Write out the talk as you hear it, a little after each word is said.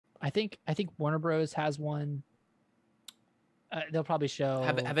I think Warner Bros has one. They'll probably show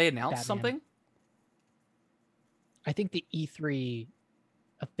Have they announced Batman. something? I think the E3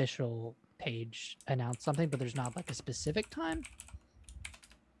 official page announced something, but there's not like a specific time.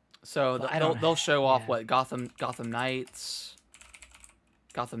 So But I they'll don't. they'll show off Yeah. what Gotham Knights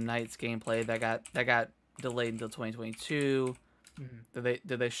gameplay that got delayed until 2022. Mhm.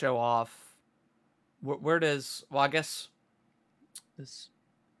 Did they show off? Where does I guess This.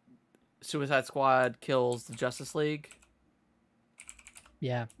 Suicide Squad kills the Justice League?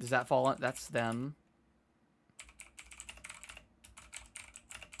 Yeah. Does that fall on? That's them.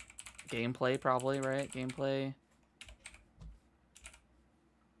 Gameplay probably, right? Gameplay.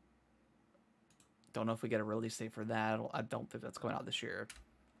 Don't know if we get a release date for that. I don't think that's going out this year.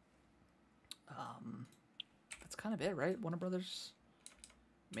 That's kind of it, right? Warner Brothers.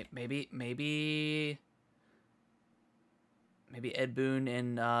 Maybe Ed Boon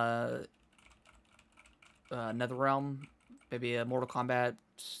in NetherRealm. Maybe a Mortal Kombat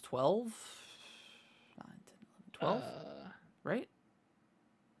 12? 9, 10, 11, 12? Right?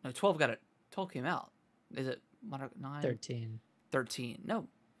 No, 12 got it. 12 came out. Is it 9? 13. 13. No.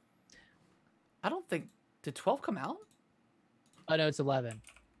 I don't think... Did 12 come out? Oh, no, it's 11.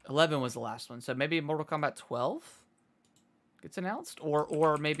 11 was the last one. So maybe Mortal Kombat 12 gets announced?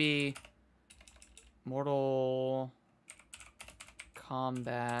 Or maybe Mortal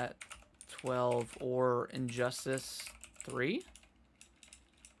Kombat 12 or Injustice 3?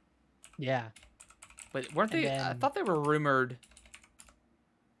 Yeah. But weren't they... I thought they were rumored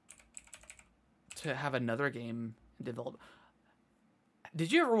to have another game in development.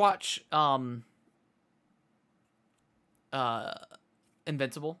 Did you ever watch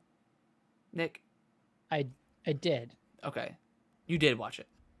Invincible, Nick? I did. Okay. You did watch it.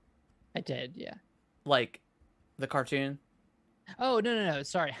 I did, yeah. Like the cartoon? Oh, no.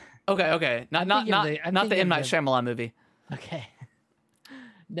 Sorry. Okay. Not the M. Night Shyamalan movie. Okay.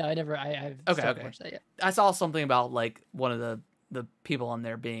 No, I never. I've okay. watched that yet. I saw something about like one of the people on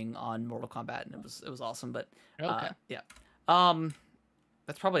there being on Mortal Kombat, and it was awesome. But Okay. yeah.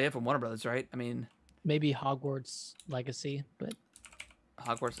 That's probably it from Warner Brothers, right? I mean, maybe Hogwarts Legacy, but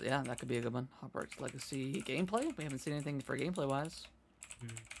Hogwarts, yeah, that could be a good one. Hogwarts Legacy gameplay. We haven't seen anything for gameplay wise.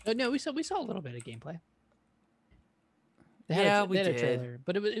 No, we saw a little bit of gameplay. We had did. a trailer,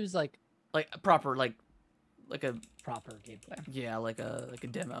 but it was like a proper like a proper gameplay. Yeah, like a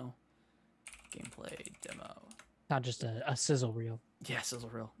demo. Gameplay demo. Not just a sizzle reel. Yeah, sizzle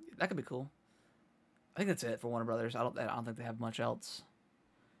reel. That could be cool. I think that's it for Warner Brothers. I don't think they have much else,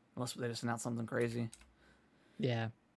 unless they just announce something crazy. Yeah.